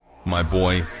My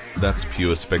boy, that's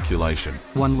pure speculation.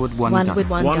 One would wonder. One would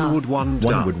wonder. One would wonder.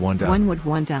 One would wonder. One would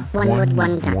wonder. One would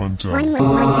wonder. One would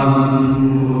wonder.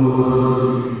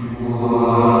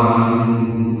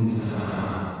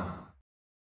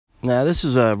 Now, this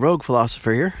is a rogue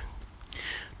philosopher here.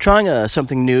 Trying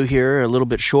something new here, a little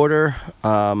bit shorter,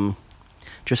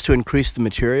 just to increase the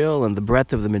material and the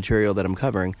breadth of the material that I'm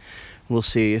covering. We'll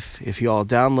see if you all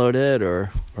download it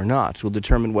or not. We'll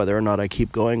determine whether or not I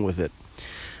keep going with it.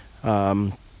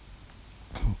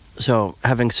 So,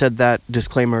 having said that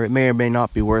disclaimer, it may or may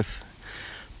not be worth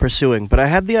pursuing. But I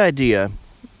had the idea,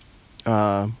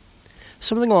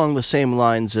 something along the same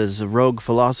lines as a rogue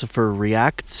philosopher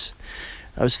reacts.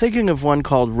 I was thinking of one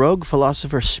called Rogue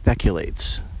Philosopher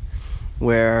Speculates,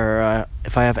 where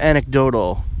if I have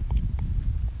anecdotal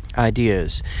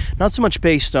ideas, not so much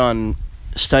based on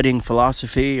studying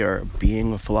philosophy or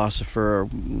being a philosopher or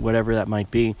whatever that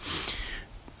might be,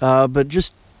 but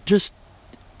just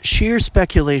sheer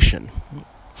speculation,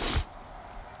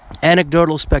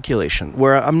 anecdotal speculation,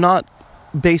 where I'm not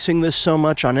basing this so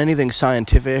much on anything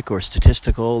scientific or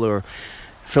statistical or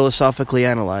philosophically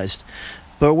analyzed,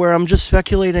 but where I'm just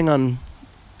speculating on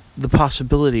the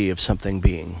possibility of something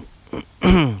being.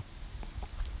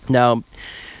 Now,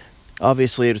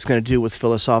 obviously, it's going to do with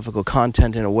philosophical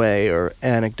content in a way, or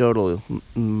anecdotal,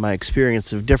 my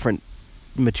experience of different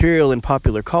material in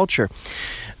popular culture.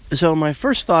 So my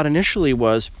first thought initially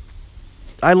was,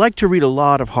 I like to read a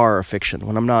lot of horror fiction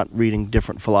when I'm not reading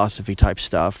different philosophy type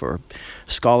stuff or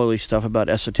scholarly stuff about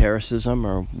esotericism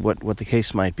or what the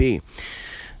case might be.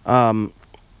 I've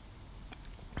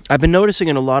been noticing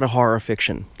in a lot of horror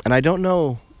fiction, and I don't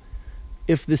know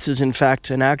if this is in fact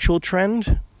an actual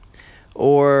trend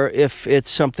or if it's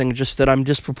something just that I'm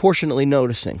disproportionately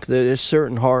noticing. There's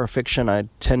certain horror fiction I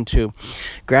tend to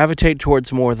gravitate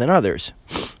towards more than others.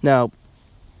 Now,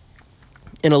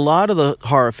 in a lot of the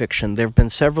horror fiction, there have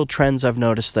been several trends I've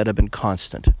noticed that have been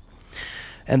constant.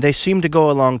 And they seem to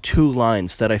go along two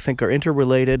lines that I think are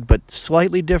interrelated, but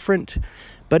slightly different,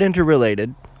 but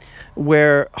interrelated,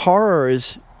 where horror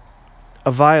is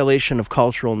a violation of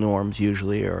cultural norms,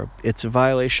 usually, or it's a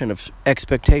violation of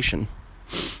expectation.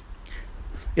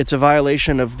 It's a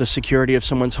violation of the security of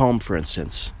someone's home, for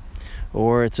instance,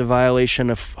 or it's a violation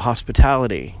of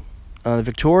hospitality. The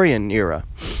Victorian era,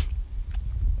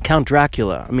 Count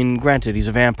Dracula, I mean, granted, he's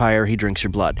a vampire, he drinks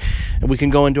your blood. And we can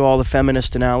go into all the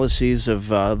feminist analyses of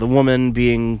the woman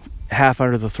being half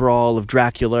under the thrall of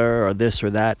Dracula or this or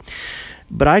that.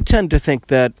 But I tend to think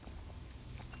that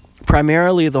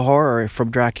primarily the horror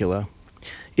from Dracula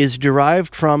is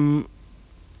derived from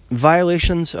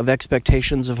violations of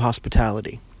expectations of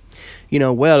hospitality. You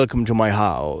know, welcome to my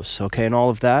house, okay, and all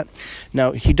of that.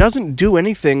 Now, he doesn't do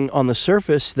anything on the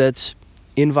surface that's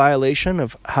in violation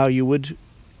of how you would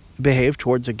behave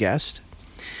towards a guest,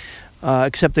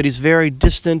 except that he's very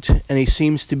distant and he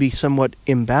seems to be somewhat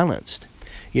imbalanced.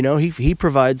 You know, he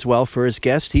provides well for his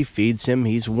guest, he feeds him,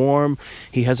 he's warm,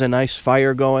 he has a nice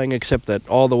fire going, except that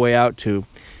all the way out to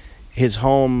his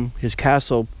home, his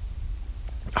castle,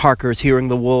 Harker's hearing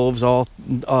the wolves all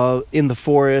in the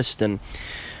forest, and,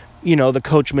 you know, the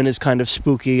coachman is kind of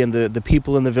spooky, and the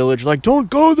people in the village are like, don't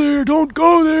go there, don't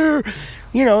go there.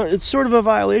 You know, it's sort of a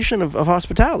violation of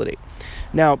hospitality.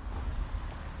 Now,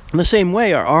 in the same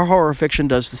way, our horror fiction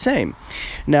does the same.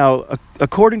 Now,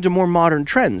 according to more modern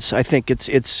trends, I think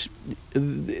it's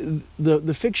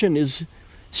the fiction is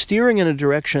steering in a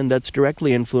direction that's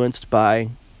directly influenced by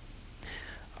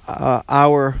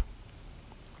the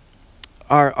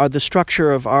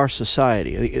structure of our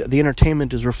society. The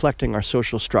entertainment is reflecting our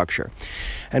social structure.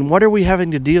 And what are we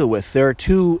having to deal with? There are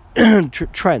two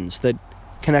trends that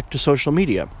connect to social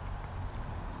media.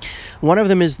 One of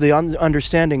them is the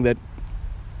understanding that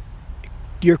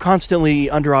you're constantly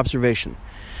under observation,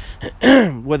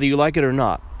 whether you like it or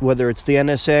not, whether it's the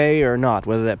NSA or not,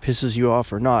 whether that pisses you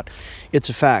off or not. It's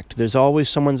a fact. There's always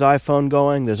someone's iPhone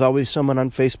going. There's always someone on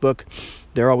Facebook.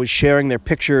 They're always sharing their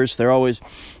pictures. They're always,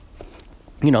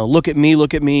 you know, look at me,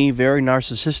 very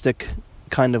narcissistic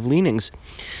kind of leanings.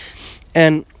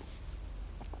 And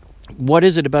what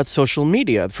is it about social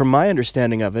media? From my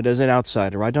understanding of it as an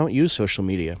outsider, I don't use social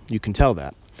media. You can tell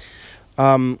that.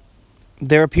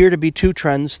 There appear to be two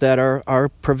trends that are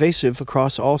pervasive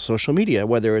across all social media,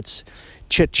 whether it's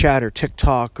chit-chat or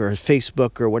TikTok or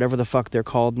Facebook or whatever the fuck they're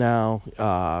called now,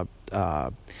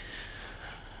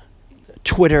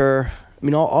 Twitter. I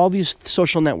mean, all these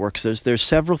social networks, there's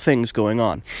several things going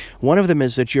on. One of them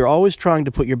is that you're always trying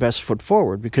to put your best foot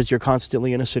forward because you're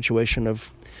constantly in a situation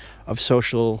of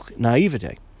social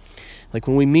naivete. Like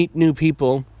when we meet new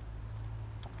people,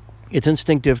 it's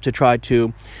instinctive to try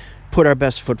to put our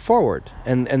best foot forward,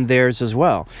 and theirs as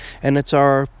well. And it's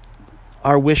our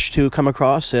wish to come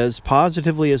across as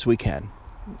positively as we can,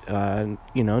 no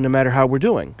matter how we're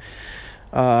doing.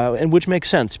 And which makes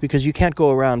sense, because you can't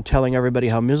go around telling everybody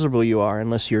how miserable you are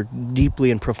unless you're deeply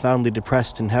and profoundly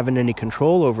depressed and haven't any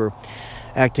control over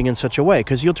acting in such a way,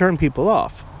 because you'll turn people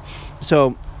off.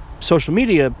 So social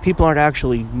media, people aren't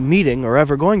actually meeting or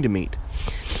ever going to meet.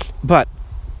 But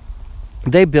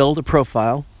they build a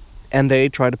profile and they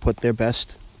try to put their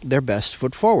best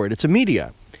foot forward. It's a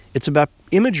media. It's about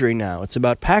imagery now. It's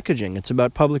about packaging. It's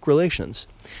about public relations.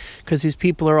 Because these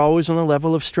people are always on the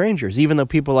level of strangers, even though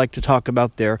people like to talk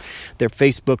about their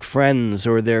Facebook friends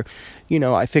or their,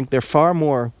 I think they're far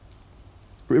more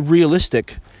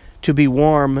realistic to be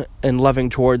warm and loving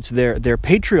towards their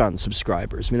Patreon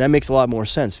subscribers. I mean, that makes a lot more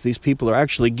sense. If these people are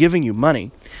actually giving you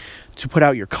money to put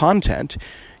out your content,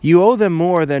 you owe them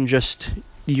more than just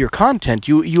your content.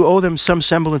 You owe them some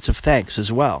semblance of thanks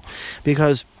as well,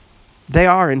 because they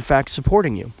are, in fact,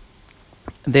 supporting you.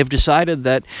 They've decided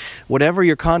that whatever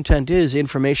your content is,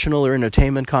 informational or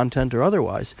entertainment content or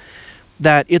otherwise,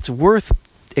 that it's worth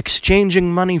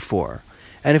exchanging money for.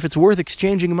 And if it's worth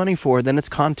exchanging money for, then it's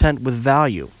content with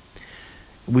value.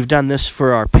 We've done this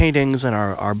for our paintings and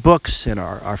our books and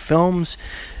our films.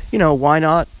 Why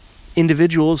not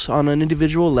individuals on an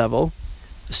individual level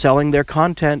selling their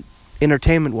content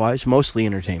entertainment-wise, mostly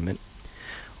entertainment,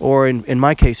 or in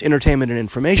my case, entertainment and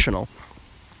informational,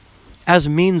 as a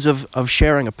means of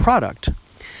sharing a product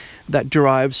that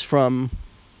derives from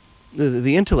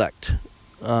the intellect.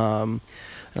 A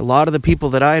lot of the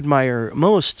people that I admire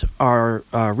most are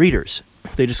readers.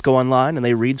 They just go online and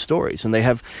they read stories, and they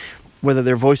have, whether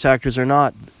they're voice actors or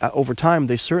not, over time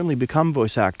they certainly become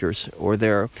voice actors, or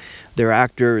they're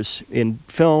actors in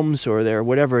films, or they're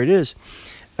whatever it is.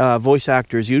 Voice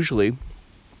actors usually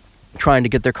trying to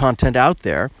get their content out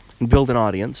there and build an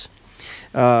audience.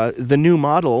 The new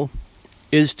model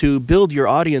is to build your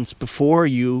audience before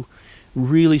you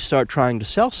really start trying to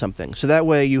sell something. So that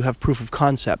way you have proof of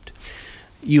concept.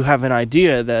 You have an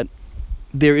idea that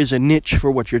there is a niche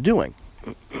for what you're doing.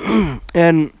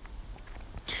 And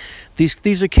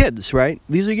these are kids, right?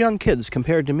 These are young kids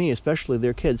compared to me, especially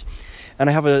they're kids. And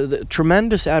I have a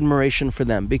tremendous admiration for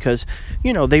them because,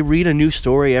 they read a new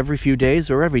story every few days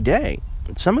or every day.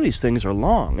 Some of these things are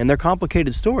long, and they're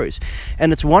complicated stories.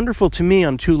 And it's wonderful to me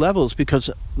on two levels, because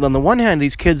on the one hand,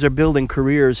 these kids are building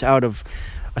careers out of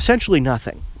essentially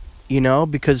nothing,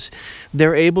 because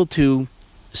they're able to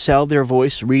sell their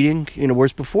voice reading,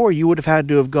 whereas before you would have had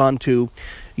to have gone to,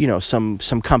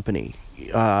 some company,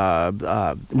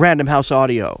 Random House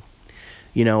Audio,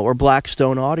 or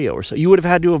Blackstone Audio or so. You would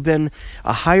have had to have been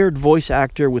a hired voice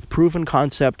actor with proven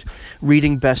concept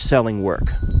reading best-selling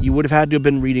work. You would have had to have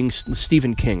been reading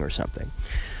Stephen King or something.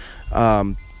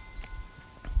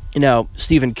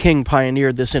 Stephen King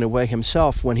pioneered this in a way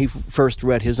himself when he first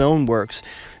read his own works,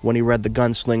 when he read The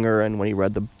Gunslinger and when he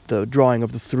read the Drawing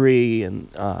of the Three and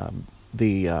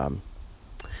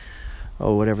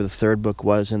whatever the third book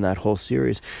was in that whole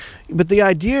series. But the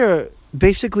idea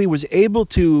basically was able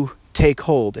to take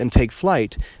hold and take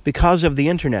flight because of the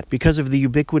internet, because of the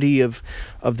ubiquity of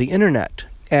the internet.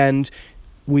 And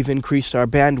we've increased our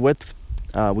bandwidth.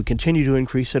 We continue to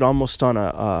increase it almost on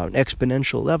an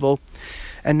exponential level.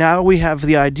 And now we have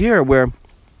the idea where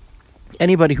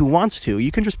anybody who wants to,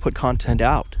 you can just put content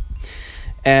out.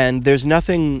 And there's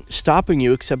nothing stopping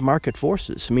you except market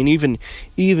forces. I mean,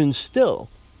 even still,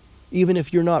 even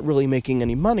if you're not really making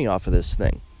any money off of this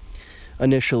thing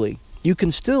initially, you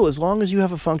can still, as long as you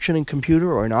have a functioning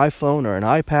computer or an iPhone or an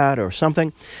iPad or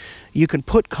something, you can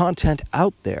put content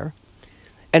out there.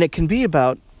 And it can be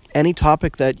about any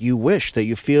topic that you wish, that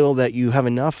you feel that you have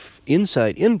enough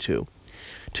insight into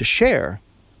to share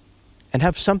and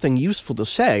have something useful to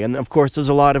say. And of course, there's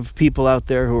a lot of people out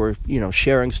there who are,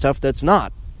 sharing stuff that's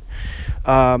not.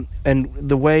 And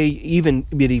the way even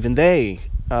they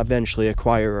eventually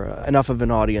acquire enough of an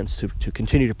audience to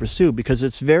continue to pursue, because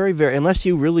it's very, very, unless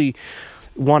you really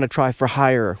want to try for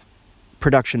higher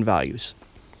production values.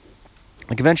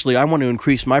 Like eventually I want to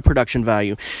increase my production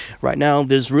value. Right now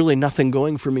there's really nothing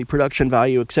going for me production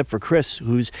value except for Chris,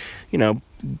 who's,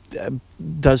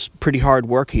 does pretty hard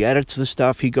work. He edits the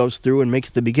stuff, he goes through and makes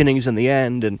the beginnings and the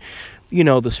end, and,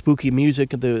 the spooky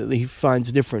music, he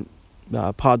finds different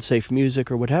pod-safe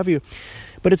music or what have you.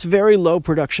 But it's very low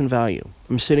production value.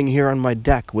 I'm sitting here on my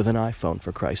deck with an iPhone,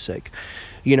 for Christ's sake.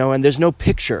 And there's no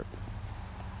picture.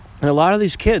 And a lot of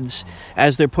these kids,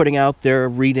 as they're putting out their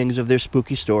readings of their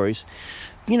spooky stories,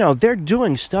 they're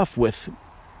doing stuff with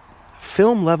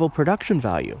film-level production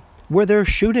value, where they're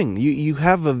shooting. You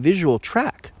have a visual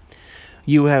track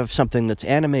You have something that's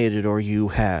animated, or you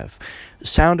have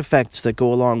sound effects that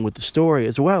go along with the story,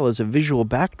 as well as a visual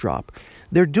backdrop.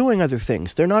 They're doing other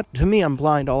things. They're not, to me, I'm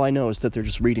blind. All I know is that they're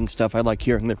just reading stuff. I like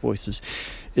hearing their voices.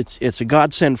 It's a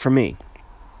godsend for me.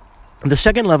 The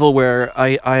second level where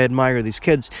I admire these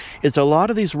kids is a lot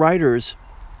of these writers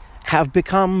have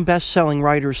become best-selling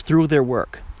writers through their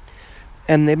work.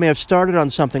 And they may have started on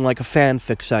something like a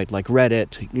fanfic site, like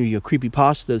Reddit,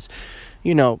 creepypastas,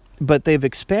 but they've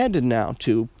expanded now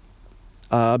to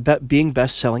being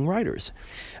best-selling writers.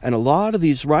 And a lot of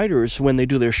these writers, when they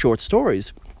do their short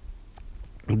stories,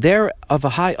 they're of a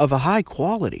high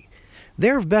quality.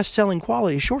 They're of best-selling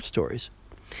quality short stories.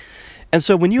 And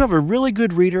so when you have a really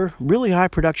good reader, really high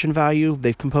production value,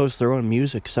 they've composed their own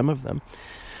music, some of them,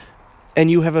 and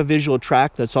you have a visual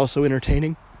track that's also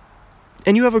entertaining,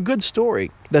 and you have a good story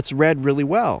that's read really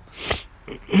well,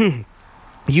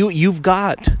 you've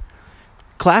got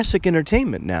classic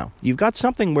entertainment now. You've got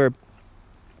something where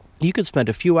you could spend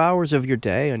a few hours of your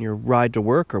day on your ride to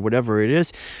work or whatever it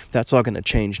is. That's all going to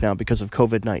change now because of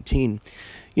COVID-19.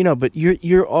 But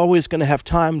you're always going to have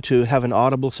time to have an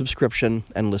Audible subscription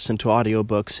and listen to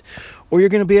audiobooks, or you're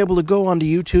going to be able to go onto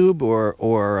YouTube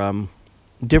or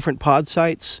different pod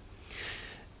sites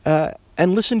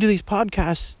and listen to these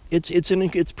podcasts.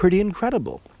 It's pretty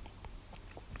incredible.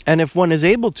 And if one is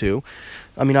able to,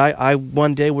 I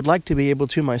one day would like to be able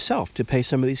to myself, to pay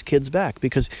some of these kids back,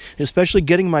 because especially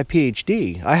getting my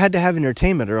PhD, I had to have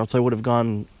entertainment or else I would have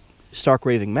gone stark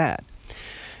raving mad.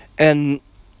 And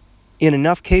in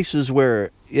enough cases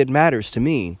where it matters to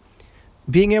me,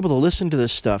 being able to listen to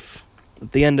this stuff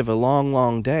at the end of a long,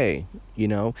 long day,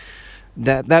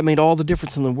 that made all the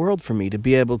difference in the world for me, to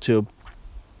be able to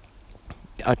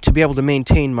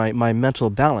maintain my mental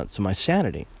balance and my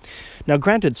sanity. Now,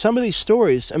 granted, some of these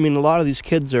stories, a lot of these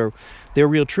kids they're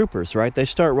real troopers, right? They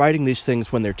start writing these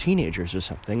things when they're teenagers or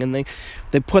something, and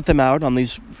they put them out on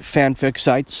these fanfic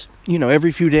sites.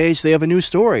 Every few days they have a new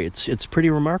story. It's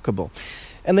pretty remarkable.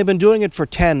 And they've been doing it for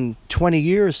 10, 20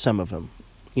 years, some of them.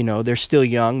 They're still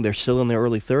young, they're still in their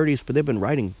early 30s, but they've been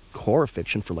writing horror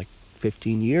fiction for like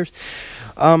 15 years.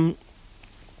 And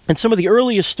some of the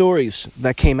earliest stories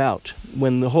that came out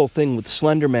when the whole thing with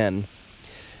Slender Man,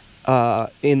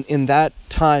 in that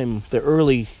time, the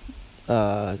early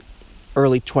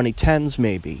 2010s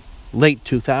maybe, late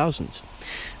 2000s,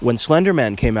 when Slender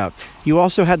Man came out, you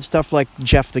also had stuff like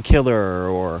Jeff the Killer,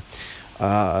 or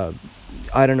I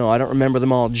don't know, I don't remember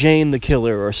them all, Jane the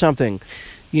Killer or something,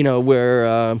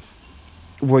 where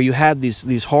you had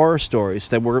these horror stories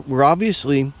that were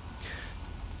obviously,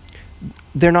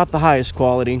 they're not the highest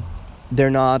quality. They're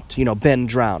not, Ben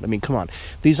drowned. Come on.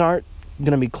 These aren't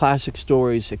going to be classic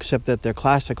stories, except that they're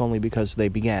classic only because they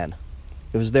began.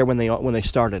 It was there when they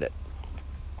started it.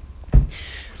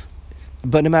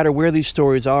 But no matter where these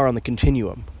stories are on the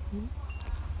continuum,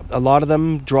 a lot of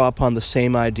them draw upon the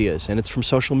same ideas, and it's from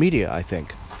social media, I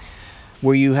think,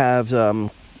 where you have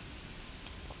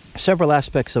several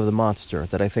aspects of the monster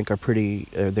that I think are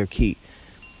they're key.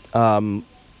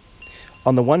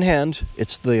 On the one hand,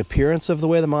 it's the appearance of the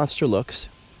way the monster looks,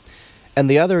 and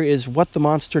the other is what the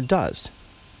monster does.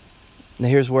 Now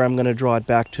here's where I'm going to draw it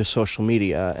back to social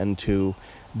media and to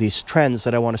these trends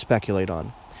that I want to speculate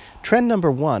on. Trend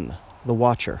number 1, the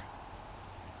watcher.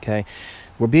 Okay?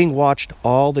 We're being watched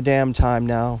all the damn time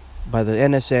now by the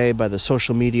NSA, by the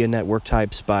social media network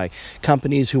types, by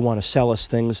companies who want to sell us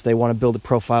things. They want to build a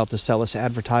profile to sell us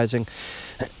advertising.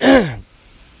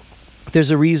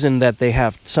 There's a reason that they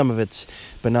have, some of it's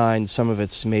benign, some of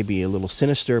it's maybe a little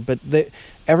sinister, but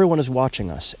everyone is watching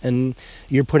us. And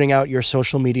you're putting out your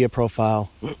social media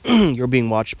profile. You're being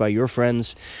watched by your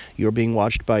friends. You're being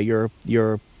watched by your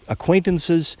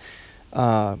acquaintances.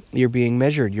 You're being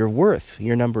measured. Your worth,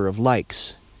 your number of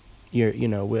likes,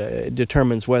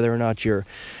 determines whether or not you're.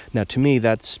 Now, to me,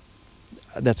 that's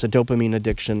a dopamine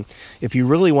addiction. If you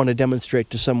really want to demonstrate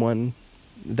to someone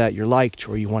that you're liked,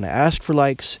 or you want to ask for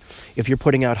likes, if you're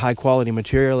putting out high quality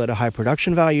material at a high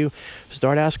production value,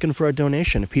 start asking for a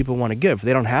donation if people want to give.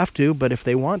 They don't have to, but if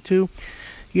they want to,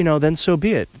 then so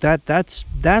be it.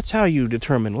 That's how you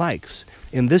determine likes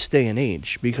in this day and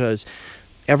age, because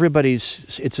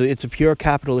it's a pure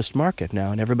capitalist market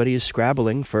now, and everybody is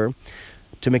scrabbling to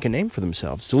make a name for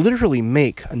themselves, to literally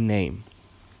make a name.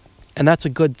 And that's a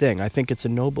good thing. I think it's a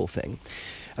noble thing.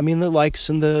 The likes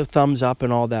and the thumbs up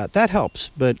and all that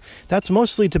helps, but that's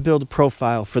mostly to build a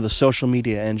profile for the social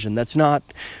media engine. That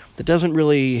doesn't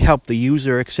really help the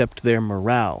user except their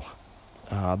morale.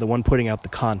 The one putting out the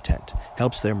content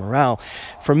helps their morale.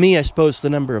 For me, I suppose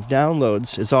the number of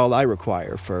downloads is all I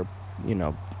require for,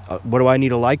 what do I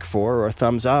need a like for or a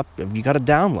thumbs up? You got to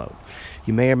download.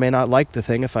 You may or may not like the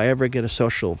thing. If I ever get a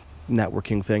social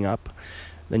networking thing up,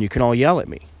 then you can all yell at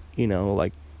me,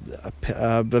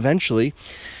 eventually,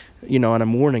 and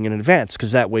I'm warning in advance,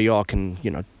 because that way y'all can,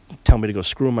 tell me to go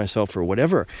screw myself or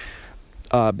whatever.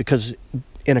 Because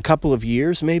in a couple of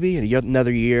years, maybe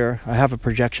another year, I have a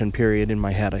projection period in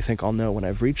my head. I think I'll know when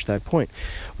I've reached that point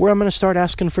where I'm going to start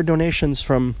asking for donations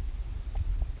from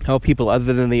people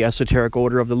other than the esoteric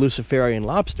order of the Luciferian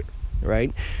lobster,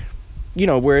 right?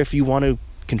 Where if you want to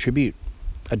contribute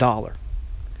 $1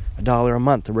 a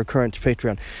month, a recurrent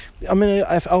Patreon,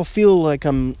 I'll feel like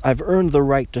I've earned the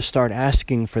right to start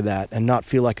asking for that and not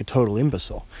feel like a total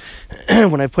imbecile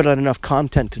when I've put out enough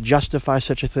content to justify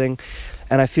such a thing,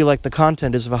 and I feel like the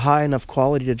content is of a high enough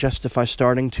quality to justify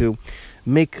starting to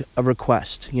make a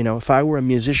request. If I were a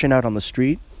musician out on the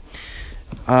street,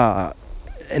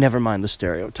 never mind the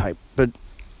stereotype, but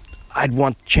I'd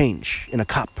want change in a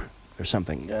cup or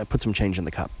something. Put some change in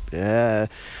the cup. The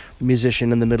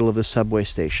musician in the middle of the subway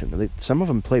station. Some of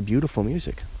them play beautiful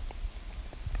music.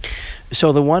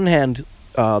 So the one hand,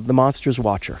 the monster's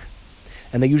watcher,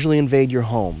 and they usually invade your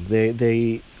home.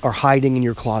 They are hiding in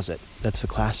your closet. That's the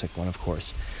classic one, of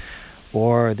course.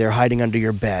 Or they're hiding under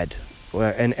your bed.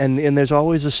 And there's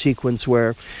always a sequence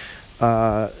where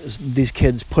these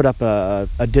kids put up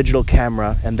a digital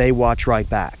camera and they watch right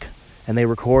back. And they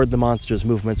record the monster's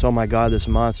movements. Oh my God, this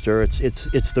monster!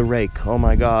 It's the rake. Oh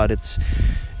my God, it's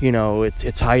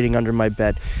hiding under my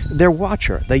bed. They're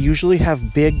watcher. They usually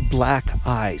have big black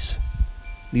eyes.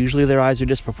 Usually their eyes are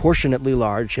disproportionately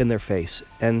large in their face,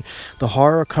 and the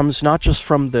horror comes not just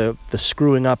from the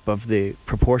screwing up of the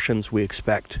proportions we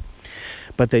expect,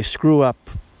 but they screw up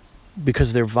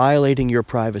because they're violating your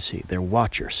privacy. They're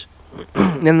watchers.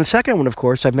 And the second one, of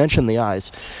course, I've mentioned the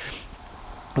eyes.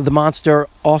 The monster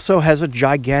also has a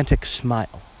gigantic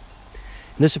smile.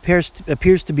 And this appears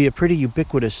to be a pretty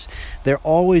ubiquitous. They're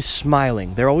always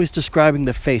smiling. They're always describing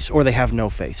the face, or they have no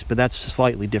face, but that's a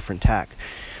slightly different tack.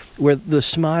 Where the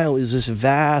smile is this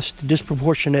vast,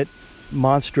 disproportionate,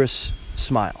 monstrous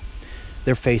smile.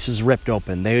 Their face is ripped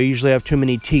open. They usually have too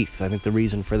many teeth. I think the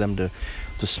reason for them to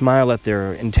smile at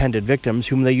their intended victims,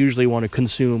 whom they usually want to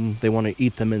consume, they want to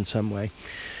eat them in some way,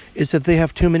 is that they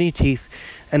have too many teeth,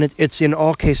 and it's in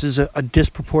all cases a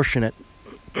disproportionate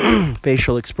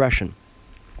facial expression.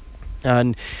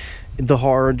 And the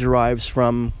horror derives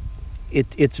from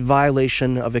its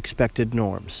violation of expected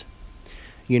norms.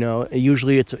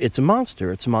 Usually it's a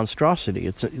monster, it's a monstrosity.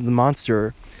 The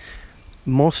monster,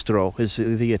 mostro is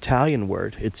the Italian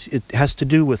word. It has to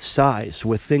do with size,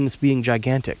 with things being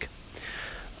gigantic,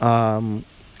 or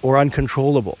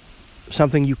uncontrollable.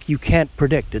 Something you can't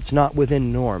predict. It's not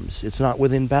within norms. It's not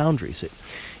within boundaries. It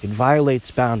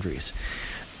violates boundaries.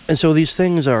 And so these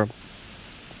things are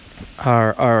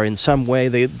in some way,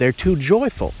 they're too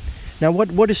joyful. Now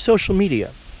what is social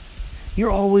media?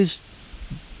 You're always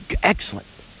excellent.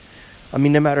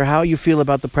 No matter how you feel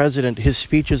about the president, his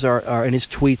speeches are and his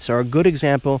tweets are a good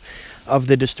example of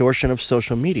the distortion of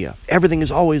social media. Everything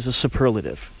is always a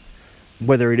superlative,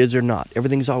 whether it is or not.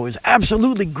 Everything's always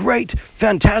absolutely great,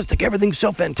 fantastic, everything's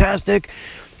so fantastic,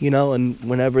 and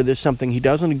whenever there's something he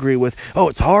doesn't agree with, oh,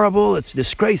 it's horrible, it's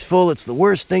disgraceful, it's the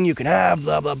worst thing you can have,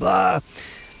 blah, blah, blah.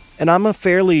 And at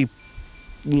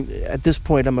this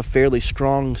point, I'm a fairly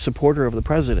strong supporter of the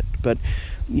president. But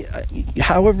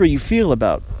however you feel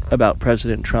about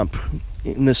President Trump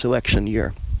in this election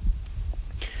year,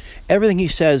 everything he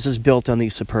says is built on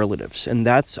these superlatives. And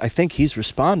I think he's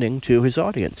responding to his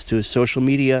audience, to his social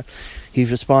media. He's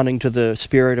responding to the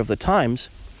spirit of the times,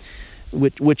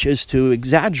 which is to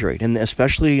exaggerate, and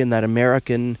especially in that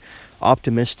American,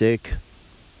 optimistic,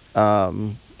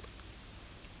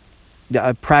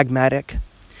 pragmatic,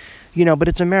 but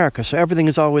it's America, so everything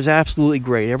is always absolutely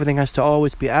great. Everything has to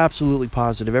always be absolutely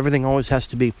positive. Everything always has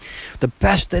to be the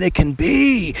best that it can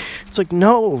be. It's like,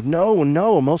 no.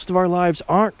 Most of our lives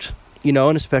aren't,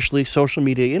 and especially social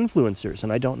media influencers.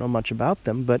 And I don't know much about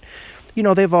them, but,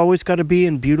 they've always got to be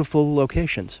in beautiful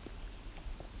locations.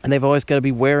 And they've always got to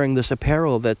be wearing this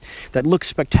apparel that looks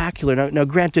spectacular. Now,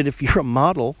 granted, if you're a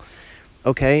model,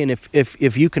 okay, and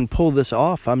if you can pull this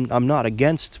off, I'm not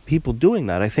against people doing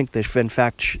that. I think that in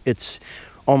fact they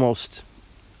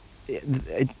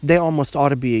almost ought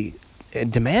to be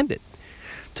demanded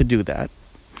to do that.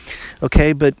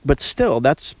 Okay, but still,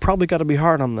 that's probably got to be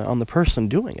hard on the person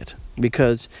doing it,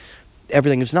 because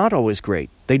everything is not always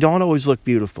great. They don't always look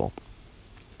beautiful.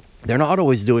 They're not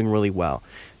always doing really well.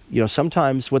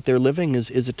 Sometimes what they're living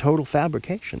is a total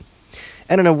fabrication.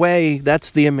 And in a way,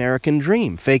 that's the American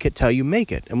dream. Fake it till you make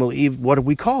it. And what do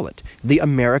we call it? The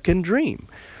American dream.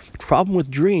 problem with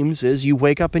dreams is you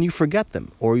wake up and you forget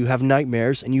them, or you have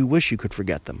nightmares and you wish you could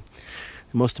forget them.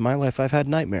 Most of my life I've had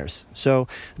nightmares. So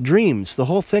dreams, the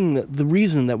whole thing, the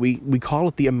reason that we call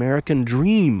it the American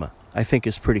dream, I think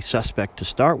is pretty suspect to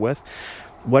start with.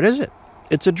 What is it?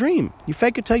 It's a dream. You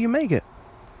fake it till you make it.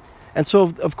 And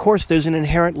so, of course, there's an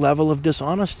inherent level of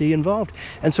dishonesty involved.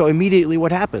 And so immediately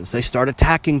what happens? They start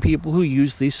attacking people who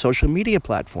use these social media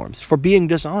platforms for being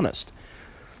dishonest.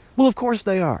 Well, of course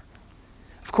they are.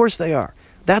 Of course they are.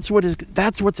 That's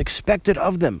what's expected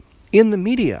of them in the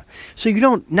media. So you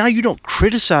don't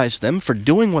criticize them for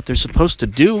doing what they're supposed to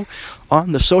do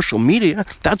on the social media.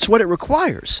 That's what it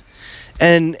requires.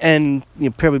 And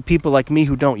probably people like me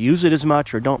who don't use it as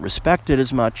much or don't respect it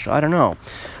as much, I don't know.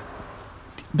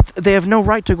 But they have no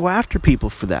right to go after people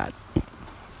for that.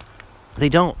 They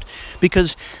don't.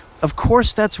 Because, of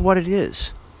course, that's what it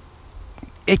is.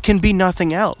 It can be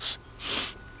nothing else.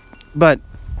 But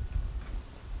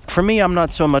for me, I'm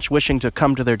not so much wishing to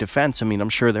come to their defense. I mean, I'm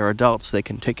sure they're adults. They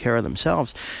can take care of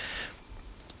themselves.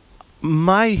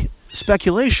 My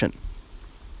speculation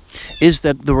is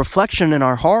that the reflection in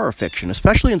our horror fiction,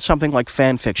 especially in something like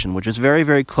fan fiction, which is very,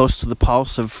 very close to the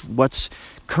pulse of what's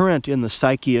current in the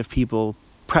psyche of people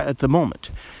at the moment.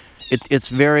 It's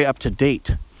very up to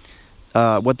date.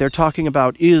 What they're talking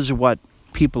about is what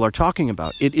people are talking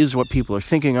about. It is what people are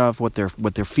thinking of, what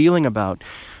they're feeling about,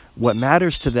 what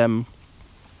matters to them.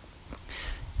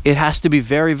 It has to be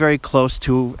very, very close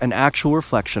to an actual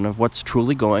reflection of what's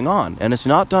truly going on. And it's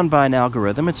not done by an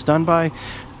algorithm. It's done by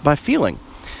feeling.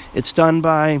 It's done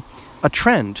by a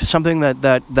trend, something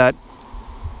that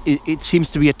it seems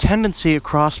to be a tendency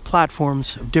across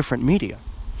platforms of different media.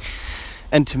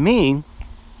 And to me,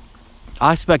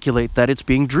 I speculate that it's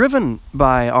being driven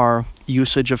by our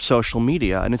usage of social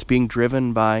media, and it's being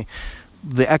driven by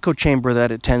the echo chamber that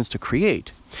it tends to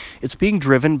create. It's being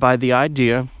driven by the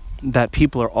idea that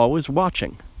people are always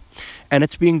watching. And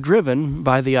it's being driven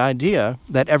by the idea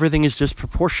that everything is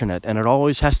disproportionate and it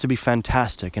always has to be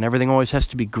fantastic and everything always has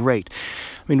to be great.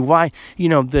 I mean, why?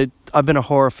 I've been a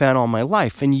horror fan all my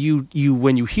life, and you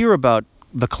when you hear about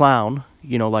the clown,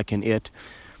 like in It,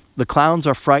 the clowns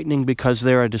are frightening because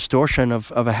they're a distortion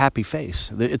of a happy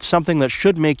face. It's something that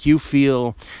should make you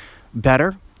feel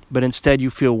better, but instead you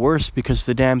feel worse because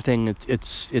the damn thing,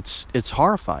 it's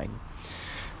horrifying.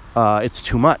 It's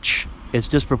too much. It's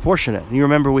disproportionate. And you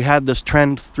remember we had this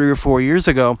trend 3 or 4 years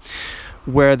ago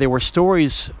where there were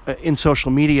stories in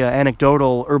social media,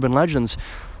 anecdotal urban legends,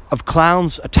 of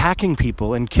clowns attacking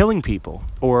people and killing people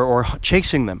or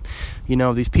chasing them.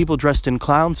 These people dressed in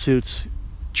clown suits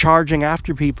charging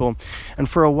after people. And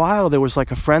for a while there was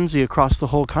like a frenzy across the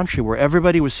whole country where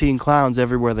everybody was seeing clowns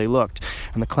everywhere they looked,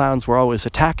 and the clowns were always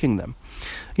attacking them.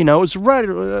 It was right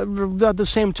at the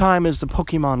same time as the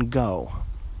Pokemon Go.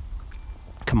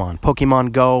 Come on,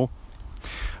 Pokemon Go.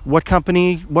 What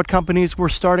companies were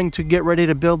starting to get ready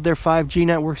to build their 5G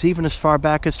networks even as far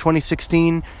back as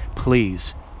 2016?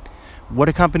 Please. What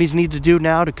do companies need to do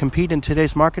now to compete in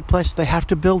today's marketplace? They have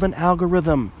to build an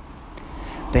algorithm.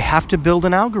 They have to build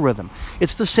an algorithm.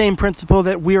 It's the same principle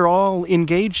that we're all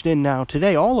engaged in now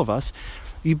today, all of us.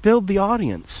 You build the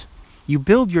audience. You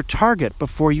build your target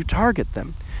before you target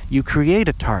them. You create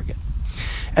a target.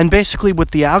 And basically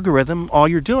with the algorithm, all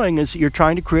you're doing is you're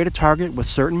trying to create a target with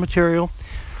certain material.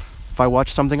 If I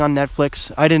watch something on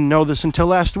Netflix, I didn't know this until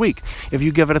last week. If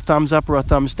you give it a thumbs up or a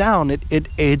thumbs down, it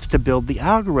aids to build the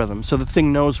algorithm so the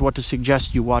thing knows what to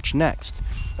suggest you watch next,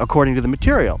 according to the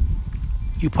material.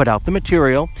 You put out the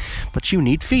material, but you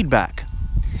need feedback.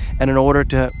 And in order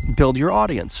to build your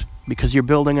audience, because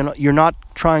you're not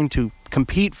trying to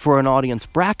compete for an audience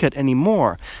bracket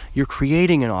anymore, you're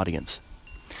creating an audience.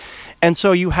 And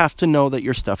so you have to know that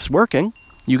your stuff's working.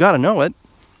 You got to know it.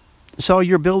 So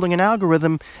you're building an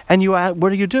algorithm, and what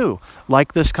do?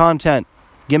 Like this content.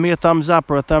 Give me a thumbs up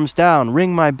or a thumbs down.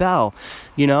 Ring my bell,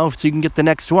 so you can get the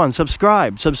next one.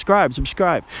 Subscribe. For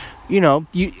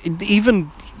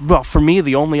me,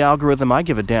 the only algorithm I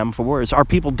give a damn for is, are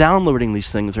people downloading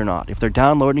these things or not? If they're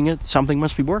downloading it, something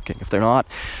must be working. If they're not,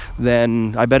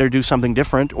 then I better do something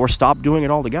different or stop doing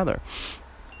it altogether.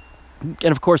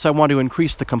 And of course, I want to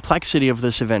increase the complexity of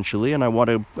this eventually, and I want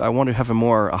to have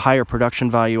a higher production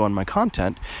value on my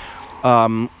content.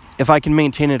 If I can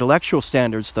maintain intellectual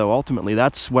standards, though, ultimately,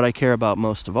 that's what I care about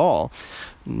most of all.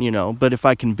 But if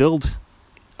I can build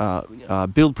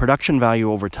production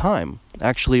value over time,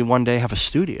 actually one day have a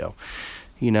studio,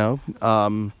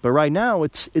 But right now,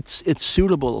 it's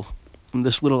suitable.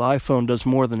 This little iPhone does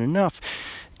more than enough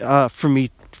for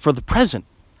me for the present.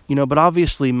 But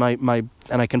obviously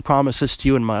and I can promise this to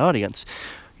you and my audience,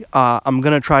 I'm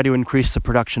going to try to increase the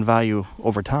production value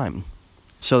over time.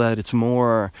 so that it's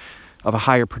more of a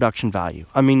higher production value.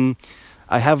 I mean,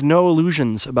 I have no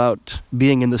illusions about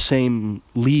being in the same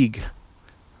league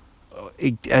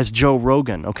as Joe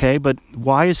Rogan, okay? But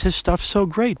why is his stuff so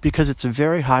great? Because it's a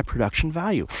very high production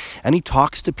value. And he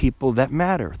talks to people that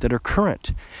matter, that are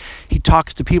current. He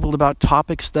talks to people about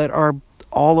topics that are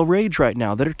all the rage right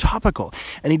now, that are topical.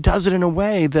 And he does it in a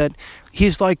way that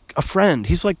he's like a friend.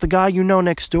 He's like the guy you know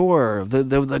next door,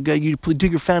 the guy you do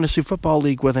your fantasy football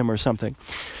league with him or something.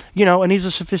 And he's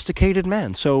a sophisticated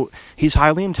man. So he's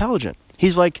highly intelligent.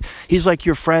 He's like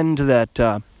your friend that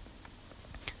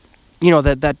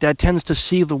that tends to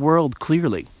see the world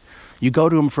clearly. You go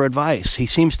to him for advice. He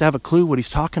seems to have a clue what he's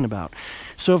talking about.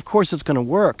 So of course it's going to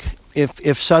work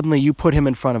if suddenly you put him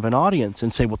in front of an audience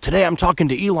and say, well, today I'm talking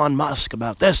to Elon Musk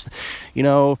about this.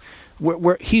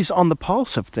 Where he's on the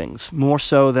pulse of things more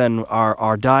so than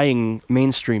our dying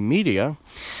mainstream media,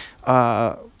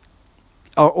 one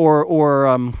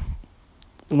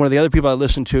of the other people I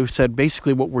listened to said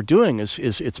basically what we're doing is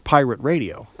it's pirate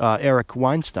radio. Eric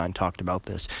Weinstein talked about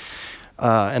this,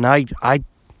 and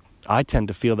I tend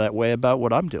to feel that way about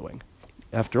what I'm doing.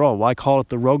 After all, why call it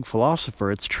the rogue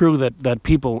philosopher? It's true that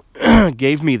people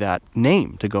gave me that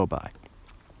name to go by,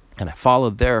 and I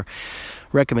followed their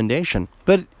recommendation.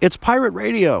 But it's pirate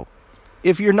radio.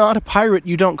 If you're not a pirate,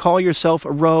 you don't call yourself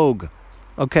a rogue.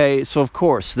 Okay, so of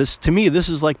course, this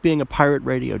is like being a pirate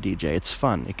radio DJ. It's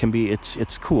fun. It can be.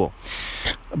 It's cool,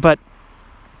 but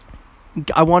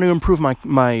I want to improve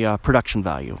my production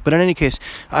value. But in any case,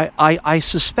 I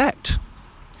suspect,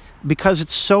 because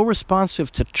it's so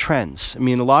responsive to trends. I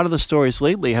mean, a lot of the stories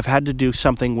lately have had to do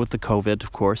something with the COVID,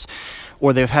 of course,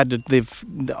 or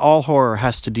all horror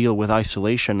has to deal with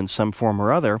isolation in some form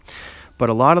or other. But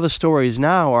a lot of the stories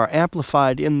now are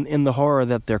amplified in the horror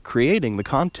that they're creating. The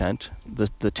content,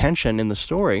 the tension in the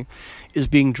story, is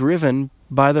being driven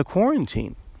by the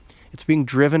quarantine. It's being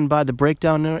driven by the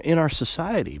breakdown in our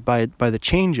society, by the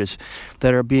changes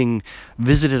that are being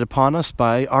visited upon us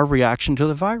by our reaction to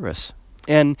the virus.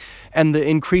 And the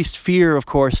increased fear, of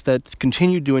course, that's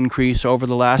continued to increase over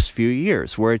the last few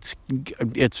years, where it's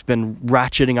been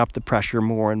ratcheting up the pressure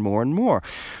more and more and more.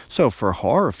 So for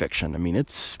horror fiction, I mean,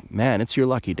 it's your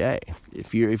lucky day.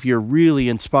 If you're really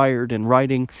inspired in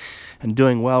writing and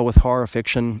doing well with horror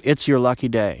fiction, it's your lucky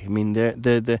day. I mean,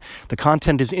 the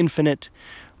content is infinite.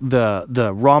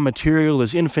 The raw material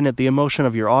is infinite. The emotion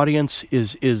of your audience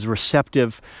is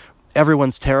receptive.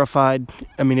 Everyone's terrified.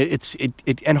 I mean,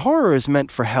 and horror is meant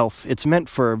for health. It's meant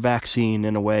for vaccine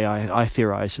in a way. I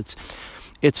theorize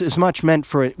it's as much meant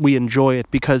for it. We enjoy it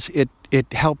because it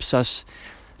helps us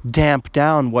damp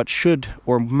down what should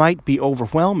or might be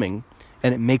overwhelming,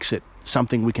 and it makes it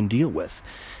something we can deal with,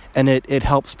 and it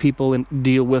helps people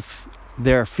deal with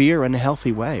their fear in a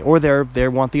healthy way, or they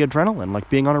want the adrenaline, like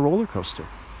being on a roller coaster.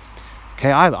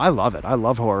 Okay, I love it. I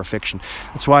love horror fiction.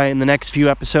 That's why in the next few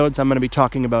episodes I'm going to be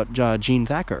talking about Eugene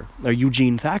Thacker,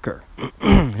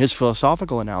 his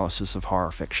philosophical analysis of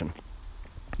horror fiction.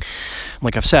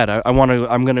 Like I've said, I'm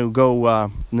going to go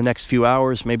in the next few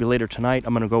hours, maybe later tonight.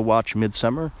 I'm going to go watch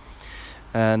Midsummer,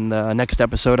 and next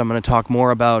episode I'm going to talk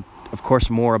more about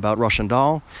Russian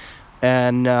Doll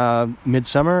and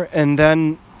Midsummer, and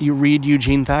then you read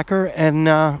Eugene Thacker,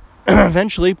 and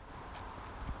eventually.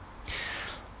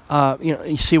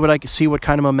 You see what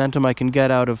kind of momentum I can get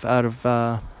out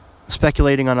of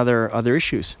speculating on other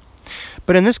issues.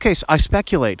 But in this case, I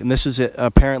speculate, and this is it,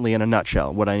 apparently in a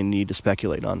nutshell what I need to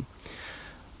speculate on.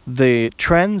 The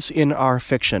trends in our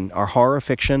fiction, our horror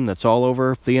fiction that's all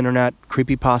over the internet,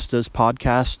 creepypastas,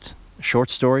 podcasts, short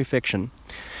story fiction,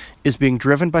 is being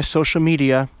driven by social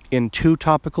media in two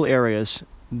topical areas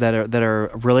that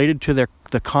are related to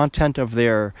the content of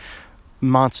their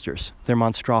monsters, their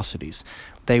monstrosities.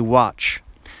 They watch,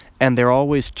 and they're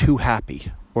always too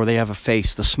happy, or they have a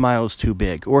face, the smile is too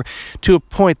big, or to a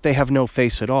point they have no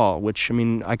face at all, which, I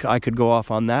mean, I could go off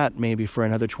on that maybe for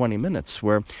another 20 minutes,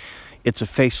 where it's a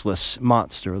faceless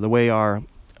monster. The way our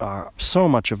so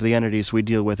much of the entities we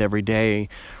deal with every day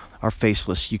are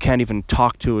faceless. You can't even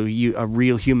talk to a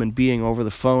real human being over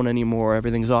the phone anymore.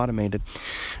 Everything's automated.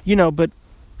 But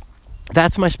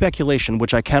that's my speculation,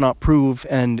 which I cannot prove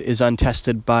and is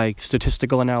untested by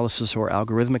statistical analysis or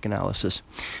algorithmic analysis.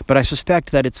 But I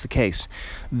suspect that it's the case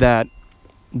that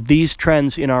these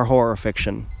trends in our horror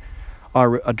fiction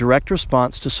are a direct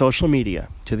response to social media,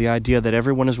 to the idea that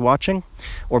everyone is watching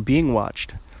or being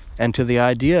watched, and to the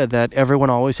idea that everyone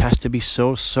always has to be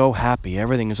so happy.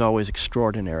 Everything is always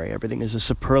extraordinary. Everything is a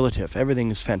superlative. Everything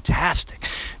is fantastic,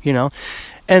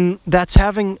 And that's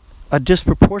having a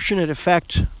disproportionate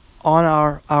effect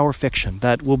on our fiction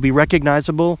that will be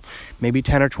recognizable maybe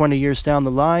 10 or 20 years down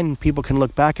the line. People can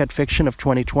look back at fiction of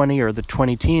 2020 or the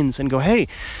 20-teens and go, hey,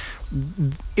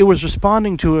 it was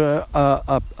responding to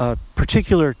a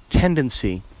particular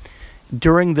tendency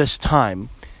during this time,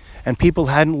 and people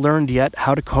hadn't learned yet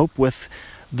how to cope with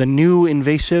the new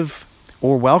invasive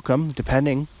or welcome,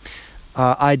 depending,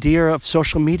 idea of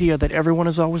social media that everyone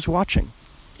is always watching.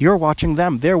 You're watching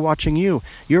them, they're watching you.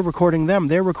 You're recording them,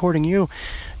 they're recording you.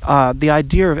 The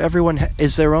idea of everyone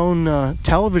is their own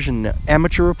television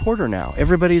amateur reporter now.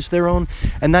 Everybody's their own,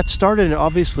 and that started,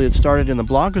 obviously it started in the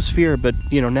blogosphere, but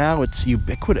now it's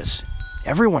ubiquitous.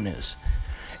 Everyone is.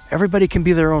 Everybody can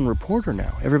be their own reporter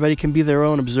now. Everybody can be their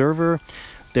own observer,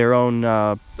 their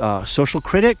own social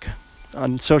critic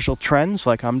on social trends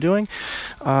like I'm doing.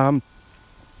 And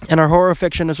our horror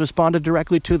fiction has responded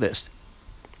directly to this.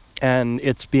 And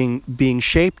it's being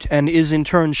shaped and is in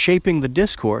turn shaping the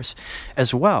discourse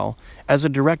as well as a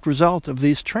direct result of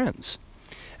these trends.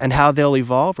 And how they'll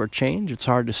evolve or change, it's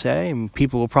hard to say. And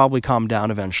people will probably calm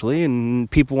down eventually, and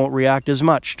people won't react as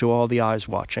much to all the eyes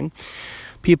watching.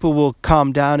 People will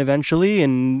calm down eventually,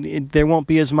 and there won't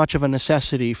be as much of a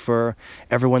necessity for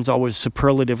everyone's always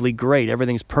superlatively great.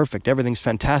 Everything's perfect. Everything's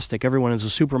fantastic. Everyone is a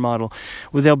supermodel.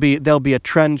 Well, there'll be a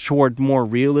trend toward more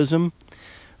realism.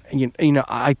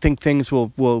 I think things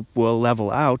will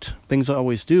level out. Things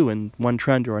always do in one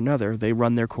trend or another. They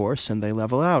run their course and they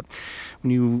level out. When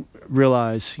you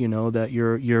realize, that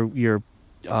your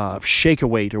shake a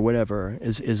weight or whatever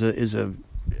is a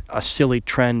silly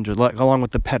trend, along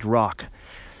with the pet rock.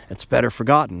 It's better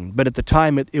forgotten. But at the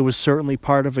time, it was certainly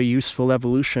part of a useful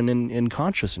evolution in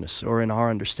consciousness or in our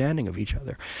understanding of each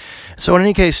other. So in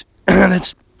any case,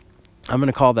 I'm going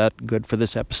to call that good for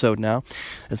this episode now.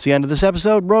 That's the end of this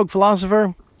episode. Rogue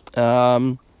Philosopher.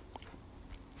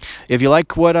 If you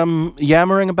like what I'm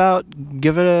yammering about,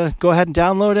 go ahead and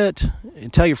download it.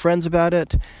 Tell your friends about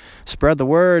it. Spread the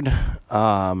word.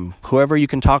 Whoever you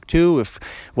can talk to, if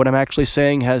what I'm actually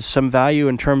saying has some value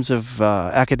in terms of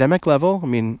academic level,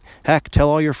 heck, tell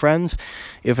all your friends.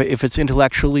 If it's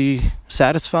intellectually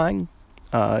satisfying,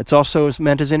 it's also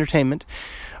meant as entertainment.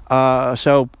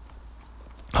 So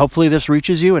hopefully this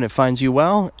reaches you and it finds you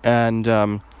well.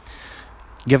 And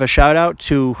give a shout out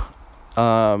to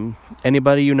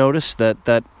anybody you notice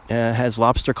that has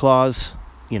lobster claws,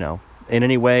 in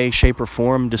any way, shape, or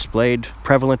form displayed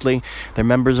prevalently. They're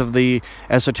members of the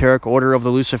esoteric order of the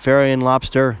Luciferian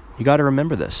lobster. You got to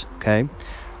remember this, okay?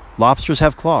 Lobsters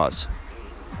have claws.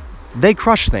 They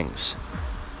crush things.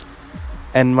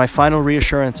 And my final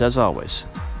reassurance, as always,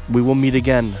 we will meet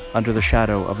again under the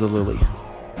shadow of the lily.